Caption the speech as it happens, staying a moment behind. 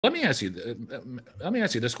Let me ask you. Let me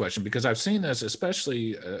ask you this question because I've seen this,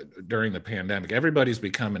 especially during the pandemic. Everybody's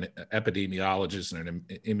become an epidemiologist and an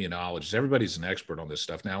immunologist. Everybody's an expert on this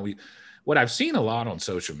stuff now. What I've seen a lot on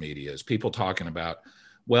social media is people talking about,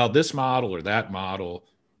 well, this model or that model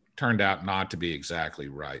turned out not to be exactly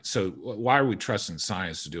right. So why are we trusting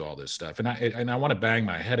science to do all this stuff? And I want to bang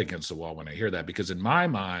my head against the wall when I hear that, because in my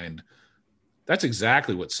mind, that's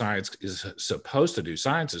exactly what science is supposed to do.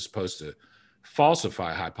 Science is supposed to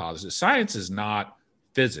falsify hypotheses. Science is not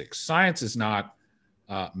physics. Science is not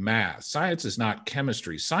math. Science is not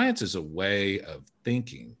chemistry. Science is a way of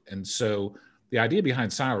thinking. And so the idea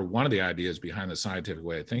behind science, or one of the ideas behind the scientific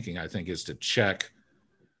way of thinking, I think, is to check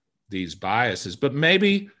these biases. But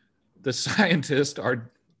maybe the scientists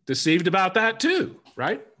are deceived about that too,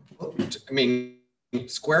 right? I mean,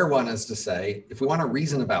 square one is to say, if we want to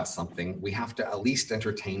reason about something, we have to at least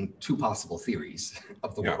entertain two possible theories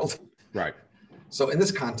of the world. Right. So in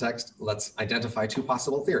this context, let's identify two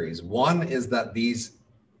possible theories. One is that these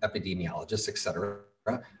epidemiologists, et cetera,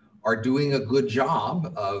 are doing a good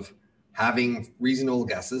job of having reasonable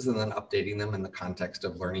guesses and then updating them in the context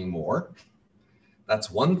of learning more.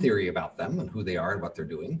 That's one theory about them and who they are and what they're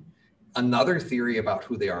doing. Another theory about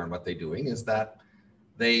who they are and what they're doing is that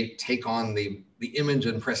they take on the image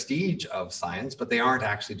and prestige of science, but they aren't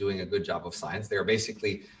actually doing a good job of science. They are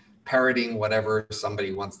basically parroting whatever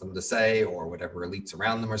somebody wants them to say, or whatever elites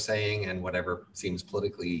around them are saying, and whatever seems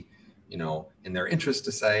politically, in their interest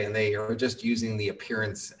to say. And they are just using the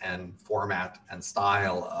appearance and format and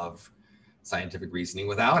style of scientific reasoning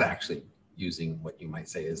without actually using what you might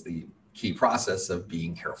say is the key process of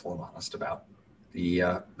being careful and honest about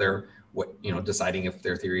deciding if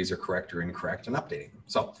their theories are correct or incorrect and updating them.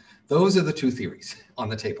 So those are the two theories on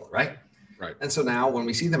the table, right? Right. And so now when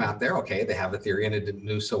we see them out there, okay, they have a theory and it didn't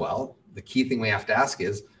do so well. The key thing we have to ask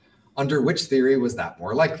is, under which theory was that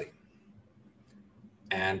more likely?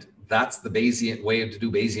 And that's the Bayesian way to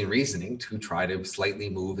do Bayesian reasoning, to try to slightly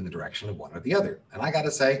move in the direction of one or the other. And I got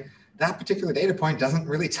to say, that particular data point doesn't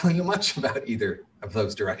really tell you much about either of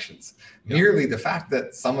those directions. Yeah. Merely the fact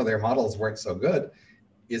that some of their models weren't so good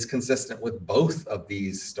is consistent with both of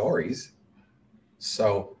these stories.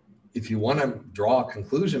 So if you want to draw a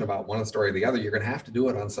conclusion about one story or the other, you're going to have to do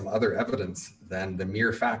it on some other evidence than the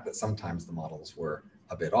mere fact that sometimes the models were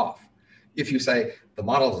a bit off. If you say the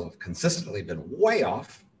models have consistently been way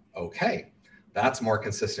off, okay, that's more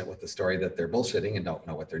consistent with the story that they're bullshitting and don't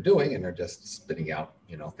know what they're doing, and they're just spitting out,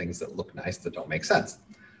 things that look nice that don't make sense.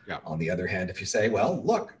 Yeah. On the other hand, if you say, well,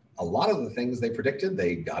 look, a lot of the things they predicted,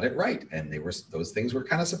 they got it right, and those things were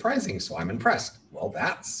kind of surprising, so I'm impressed. Well,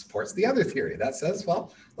 that supports the other theory that says,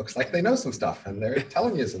 well, looks like they know some stuff and they're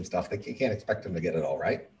telling you some stuff. You can't expect them to get it all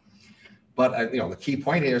right. But the key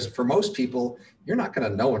point here is, for most people, you're not going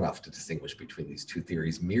to know enough to distinguish between these two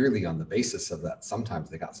theories merely on the basis of that sometimes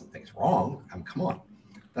they got some things wrong. Come on,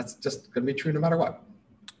 that's just going to be true no matter what.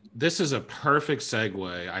 This is a perfect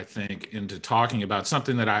segue, I think, into talking about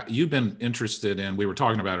something that you've been interested in. We were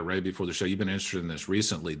talking about it right before the show. You've been interested in this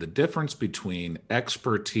recently, the difference between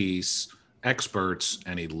expertise, experts,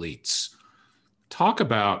 and elites. Talk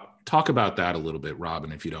about that a little bit,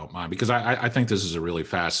 Robin, if you don't mind, because I think this is a really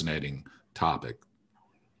fascinating topic.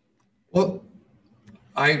 Well,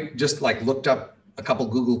 I just looked up a couple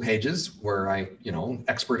Google pages where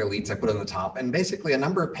expert elites, I put on the top, and basically a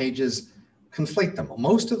number of pages conflate them.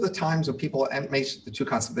 Most of the times when people make the two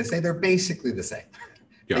concepts, they say they're basically the same.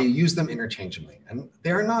 Yeah. They use them interchangeably, and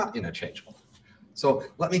they're not interchangeable. So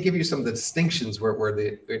let me give you some of the distinctions where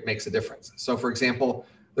it makes a difference. So for example,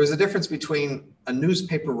 there's a difference between a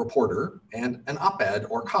newspaper reporter and an op-ed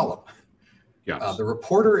or column. Yes. The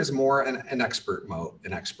reporter is more an expert,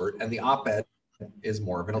 and the op-ed is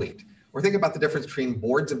more of an elite. Or think about the difference between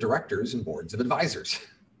boards of directors and boards of advisors.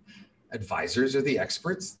 Advisors are the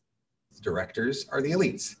experts. Directors are the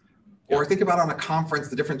elites. Yeah. Or think about on a conference,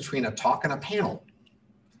 the difference between a talk and a panel.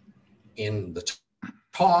 In the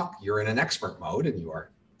talk, you're in an expert mode and you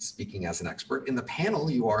are speaking as an expert. In the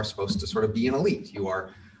panel, you are supposed to sort of be an elite. You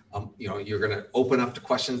are, you're going to open up to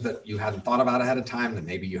questions that you hadn't thought about ahead of time, that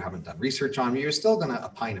maybe you haven't done research on. You're still going to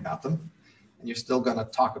opine about them, and you're still going to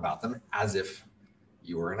talk about them as if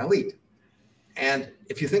you were an elite. And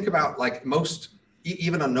if you think about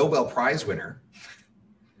even a Nobel Prize winner,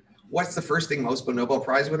 what's the first thing most Nobel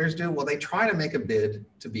Prize winners do? Well, they try to make a bid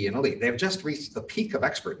to be an elite. They've just reached the peak of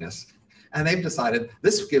expertness, and they've decided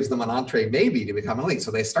this gives them an entree maybe to become an elite.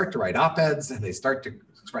 So they start to write op-eds and they start to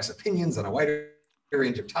express opinions on a wider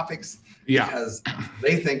range of topics, because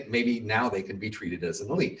they think maybe now they can be treated as an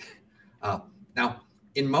elite. Now,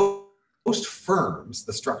 in most firms,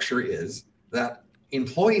 the structure is that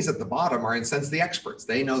employees at the bottom are in a sense the experts.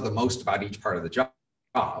 They know the most about each part of the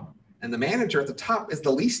job. And the manager at the top is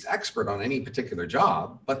the least expert on any particular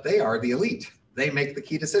job, but they are the elite. They make the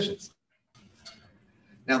key decisions.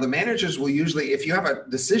 Now, the managers will usually, if you have a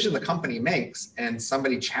decision the company makes and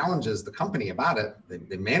somebody challenges the company about it,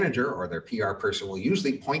 the manager or their PR person will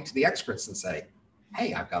usually point to the experts and say,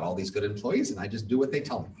 hey, I've got all these good employees and I just do what they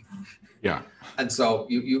tell me. Yeah. And so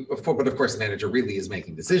but of course the manager really is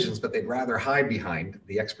making decisions, but they'd rather hide behind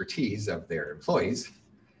the expertise of their employees.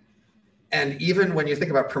 And even when you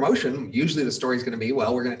think about promotion, usually the story is going to be,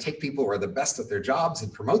 well, we're going to take people who are the best at their jobs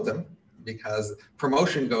and promote them, because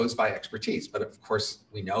promotion goes by expertise. But of course,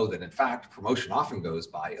 we know that in fact, promotion often goes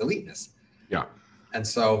by eliteness. Yeah. And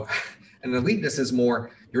so, and eliteness is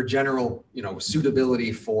more your general,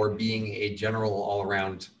 suitability for being a general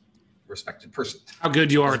all-around respected person. How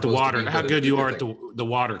good you are at the water, how good you are at the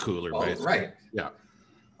water cooler, basically. Right. Yeah.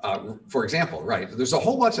 For example, right, there's a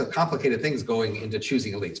whole bunch of complicated things going into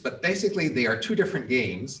choosing elites, but basically they are two different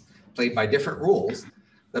games played by different rules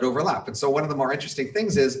that overlap. And so one of the more interesting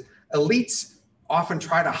things is elites often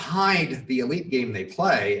try to hide the elite game they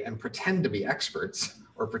play and pretend to be experts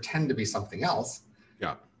or pretend to be something else.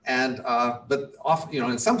 Yeah. And but often,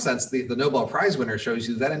 in some sense, the Nobel Prize winner shows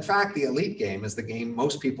you that in fact the elite game is the game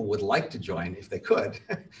most people would like to join if they could.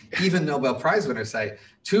 Even Nobel Prize winners say,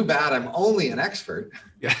 "Too bad I'm only an expert.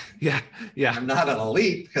 Yeah. I'm not an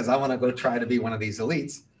elite because I want to go try to be one of these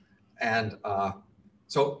elites." And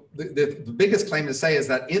so the biggest claim to say is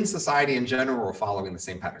that in society in general, we're following the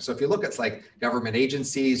same pattern. So if you look at like government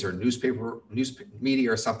agencies or news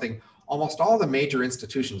media or something, almost all the major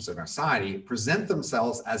institutions in our society present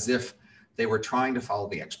themselves as if they were trying to follow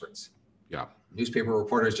the experts. Yeah. Newspaper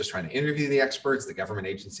reporters just trying to interview the experts, the government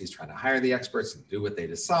agencies trying to hire the experts and do what they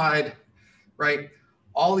decide, right?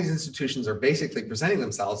 All these institutions are basically presenting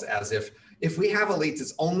themselves as if we have elites,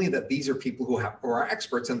 it's only that these are people who are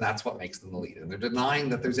experts, and that's what makes them elite. And they're denying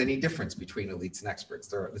that there's any difference between elites and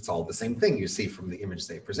experts. It's all the same thing you see from the image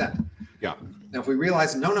they present. Yeah. Now, if we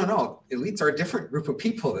realize, no, elites are a different group of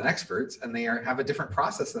people than experts, and they have a different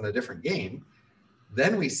process and a different game,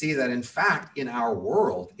 then we see that in fact, in our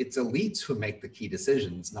world, it's elites who make the key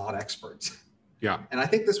decisions, not experts. Yeah. And I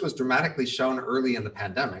think this was dramatically shown early in the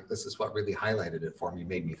pandemic. This is what really highlighted it for me,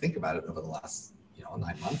 made me think about it over the last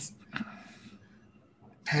 9 months.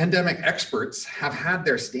 Pandemic experts have had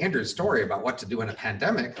their standard story about what to do in a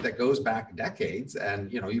pandemic that goes back decades.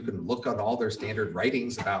 And, you can look at all their standard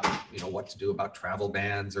writings about, what to do about travel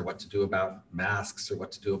bans or what to do about masks or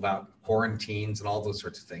what to do about quarantines and all those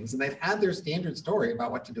sorts of things. And they've had their standard story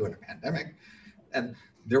about what to do in a pandemic. And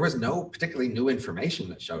there was no particularly new information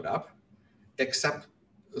that showed up, except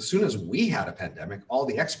as soon as we had a pandemic, all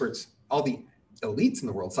the experts, all the elites in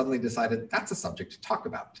the world suddenly decided that's a subject to talk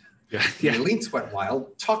about. Yeah. The elites went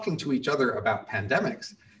wild talking to each other about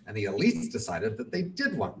pandemics, and the elites decided that they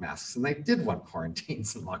did want masks and they did want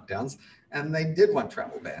quarantines and lockdowns and they did want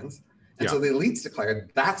travel bans. And so the elites declared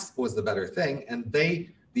that was the better thing, and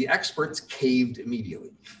the experts caved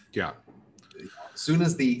immediately. Yeah. As soon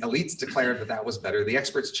as the elites declared that was better, the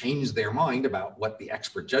experts changed their mind about what the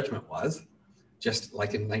expert judgment was. Just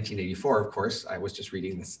like in 1984, of course, I was just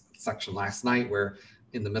reading this section last night where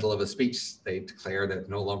in the middle of a speech, they declare that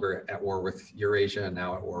no longer at war with Eurasia, and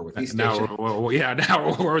now at war with East Asia. Now at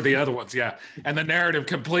war with the other ones, yeah. And the narrative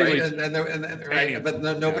completely. Right, but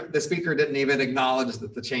the speaker didn't even acknowledge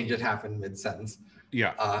that the change had happened mid-sentence.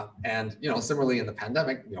 Yeah. And similarly in the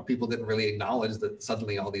pandemic, people didn't really acknowledge that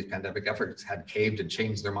suddenly all these pandemic efforts had caved and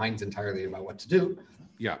changed their minds entirely about what to do.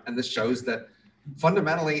 Yeah. And this shows that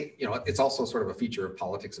fundamentally, it's also sort of a feature of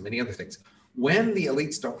politics and many other things. When the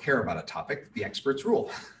elites don't care about a topic, the experts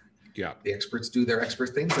rule. Yeah. The experts do their expert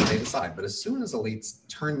things and they decide. But as soon as elites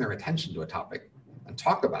turn their attention to a topic and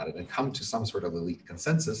talk about it and come to some sort of elite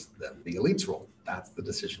consensus, then the elites rule. That's the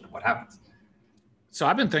decision of what happens. So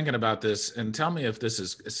I've been thinking about this, and tell me if this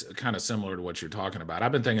is kind of similar to what you're talking about.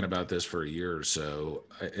 I've been thinking about this for a year or so,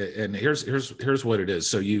 and here's what it is.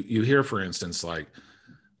 So you hear, for instance, like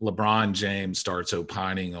LeBron James starts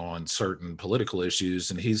opining on certain political issues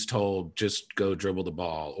and he's told just go dribble the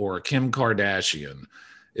ball, or Kim Kardashian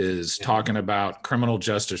is talking about criminal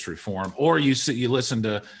justice reform, or you listen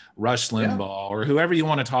to Rush Limbaugh or whoever you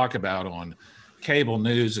want to talk about on cable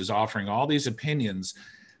news is offering all these opinions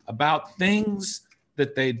about things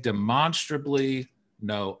that they demonstrably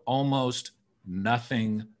know almost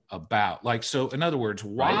nothing about. Like, so in other words,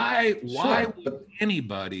 why would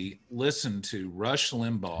anybody listen to Rush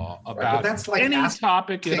Limbaugh about any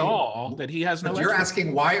topic at all that he has no? You're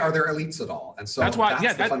asking, why are there elites at all? And so that's why.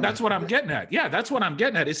 That's what I'm getting at. Yeah, that's what I'm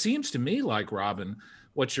getting at. It seems to me like, Robin,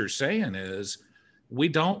 what you're saying is we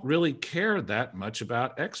don't really care that much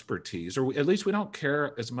about expertise, or at least we don't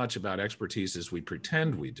care as much about expertise as we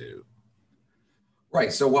pretend we do.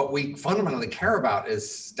 Right. So what we fundamentally care about is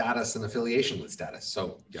status and affiliation with status.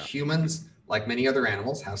 So humans, like many other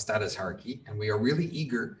animals, have status hierarchy, and we are really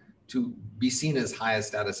eager to be seen as high a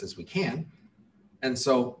status as we can. And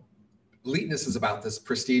so eliteness is about this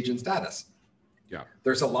prestige and status. Yeah.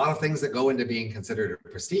 There's a lot of things that go into being considered a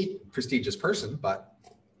prestigious person, but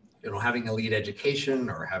having elite education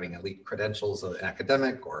or having elite credentials as an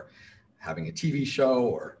academic or having a TV show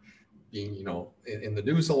or being, in the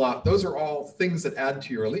news a lot, those are all things that add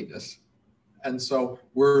to your eliteness. And so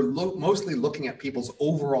we're mostly looking at people's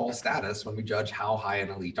overall status when we judge how high an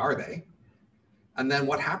elite are they. And then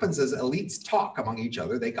what happens is elites talk among each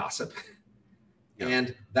other, they gossip. Yeah.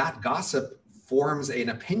 And that gossip forms an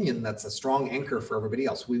opinion that's a strong anchor for everybody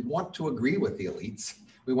else. We want to agree with the elites.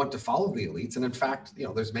 We want to follow the elites. And in fact,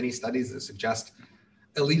 there's many studies that suggest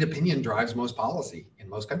elite opinion drives most policy in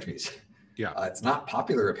most countries. Yeah. It's not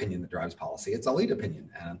popular opinion that drives policy, it's elite opinion.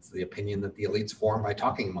 And it's the opinion that the elites form by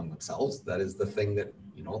talking among themselves. That is the thing that,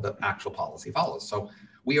 the actual policy follows. So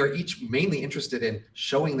we are each mainly interested in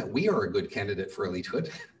showing that we are a good candidate for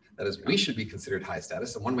elitehood. That is, we should be considered high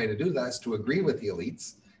status. And one way to do that is to agree with the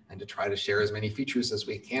elites and to try to share as many features as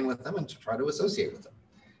we can with them and to try to associate with them.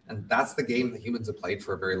 And that's the game that humans have played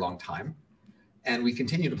for a very long time. And we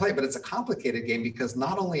continue to play, but it's a complicated game because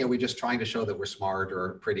not only are we just trying to show that we're smart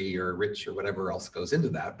or pretty or rich or whatever else goes into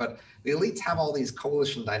that, but the elites have all these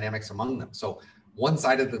coalition dynamics among them. So one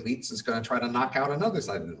side of the elites is going to try to knock out another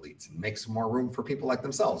side of the elites and make some more room for people like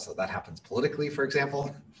themselves. So that happens politically, for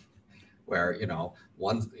example, where,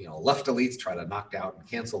 left elites try to knock out and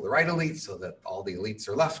cancel the right elites so that all the elites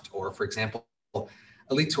are left. Or, for example,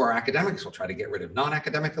 elites who are academics will try to get rid of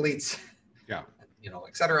non-academic elites. Yeah.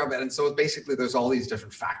 Et cetera. And so basically there's all these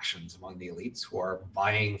different factions among the elites who are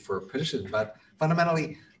vying for position, but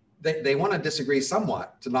fundamentally they want to disagree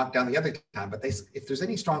somewhat to knock down the other time. But if there's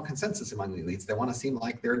any strong consensus among the elites, they want to seem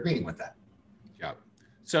like they're agreeing with that. Yeah.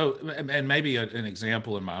 So, and maybe an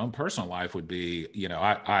example in my own personal life would be,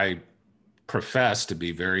 I profess to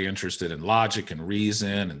be very interested in logic and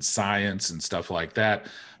reason and science and stuff like that.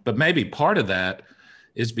 But maybe part of that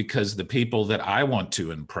is because the people that I want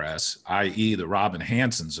to impress, i.e. the Robin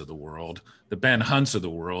Hansons of the world, the Ben Hunts of the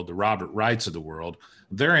world, the Robert Wrights of the world,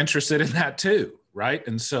 they're interested in that too, right?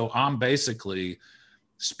 And so I'm basically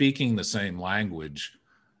speaking the same language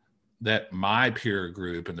that my peer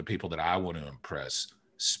group and the people that I want to impress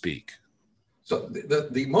speak. So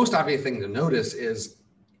the most obvious thing to notice is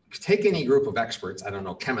take any group of experts, I don't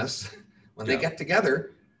know, chemists, when they get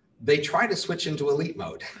together, they try to switch into elite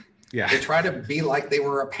mode. Yeah. They try to be like they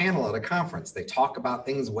were a panel at a conference. They talk about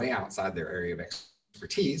things way outside their area of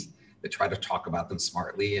expertise. They try to talk about them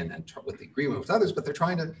smartly and with the agreement with others, but they're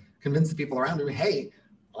trying to convince the people around them, hey,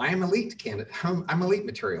 I'm elite candidate. I'm elite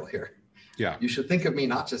material here. Yeah. You should think of me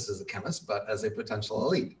not just as a chemist, but as a potential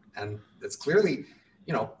elite. And it's clearly,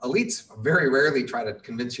 elites very rarely try to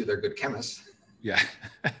convince you they're good chemists. Yeah.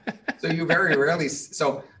 So you very rarely,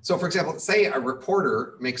 so for example, say a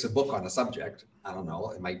reporter makes a book on a subject, I don't know,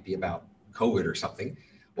 it might be about COVID or something.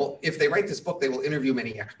 Well, if they write this book, they will interview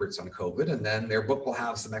many experts on COVID, and then their book will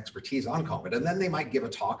have some expertise on COVID. And then they might give a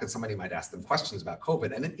talk and somebody might ask them questions about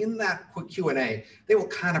COVID. And in that quick Q&A, they will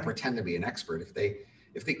kind of pretend to be an expert.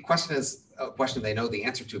 If the question is a question they know the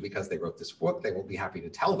answer to because they wrote this book, they will be happy to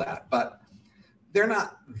tell that. But they're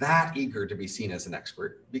not that eager to be seen as an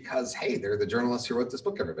expert because, hey, they're the journalists who wrote this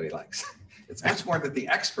book everybody likes. It's much more that the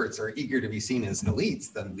experts are eager to be seen as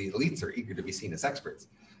elites than the elites are eager to be seen as experts,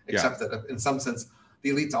 except that in some sense, the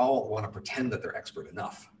elites all want to pretend that they're expert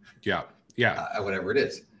enough. Yeah. Yeah. Whatever it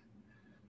is.